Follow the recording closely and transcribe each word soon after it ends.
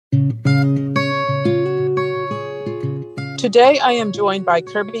Today, I am joined by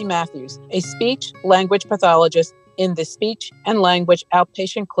Kirby Matthews, a speech-language pathologist in the Speech and Language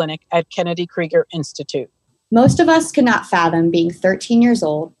Outpatient Clinic at Kennedy Krieger Institute. Most of us could not fathom being 13 years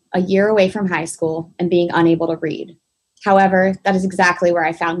old, a year away from high school, and being unable to read. However, that is exactly where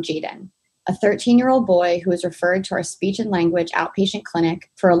I found Jaidyn, a 13-year-old boy who was referred to our Speech and Language Outpatient Clinic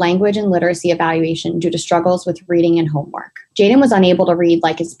for a language and literacy evaluation due to struggles with reading and homework. Jaidyn was unable to read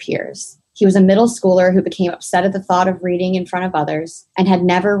like his peers. He was a middle schooler who became upset at the thought of reading in front of others and had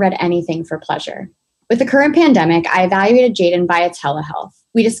never read anything for pleasure. With the current pandemic, I evaluated Jaidyn via telehealth.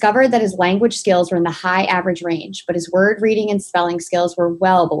 We discovered that his language skills were in the high average range, but his word reading and spelling skills were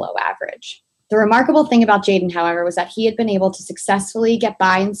well below average. The remarkable thing about Jaidyn, however, was that he had been able to successfully get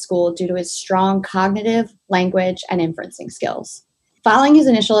by in school due to his strong cognitive, language, and inferencing skills. Following his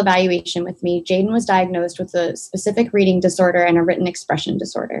initial evaluation with me, Jaidyn was diagnosed with a specific reading disorder and a written expression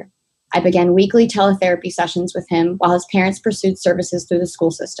disorder. I began weekly teletherapy sessions with him while his parents pursued services through the school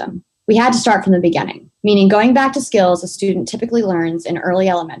system. We had to start from the beginning, meaning going back to skills a student typically learns in early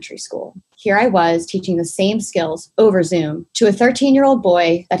elementary school. Here I was teaching the same skills over Zoom to a 13-year-old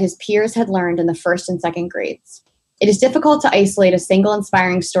boy that his peers had learned in the first and second grades. It is difficult to isolate a single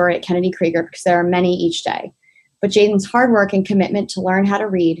inspiring story at Kennedy Krieger because there are many each day, but Jaidyn's hard work and commitment to learn how to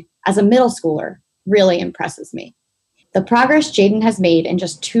read as a middle schooler really impresses me. The progress Jaidyn has made in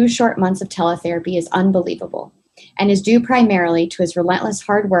just 2 short months of teletherapy is unbelievable and is due primarily to his relentless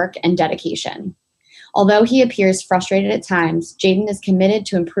hard work and dedication. Although he appears frustrated at times, Jaidyn is committed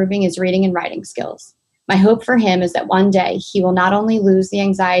to improving his reading and writing skills. My hope for him is that one day he will not only lose the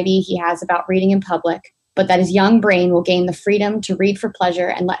anxiety he has about reading in public, but that his young brain will gain the freedom to read for pleasure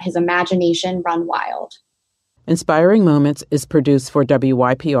and let his imagination run wild. Inspiring Moments is produced for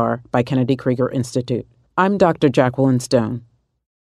WYPR by Kennedy Krieger Institute. I'm Dr. Jacqueline Stone.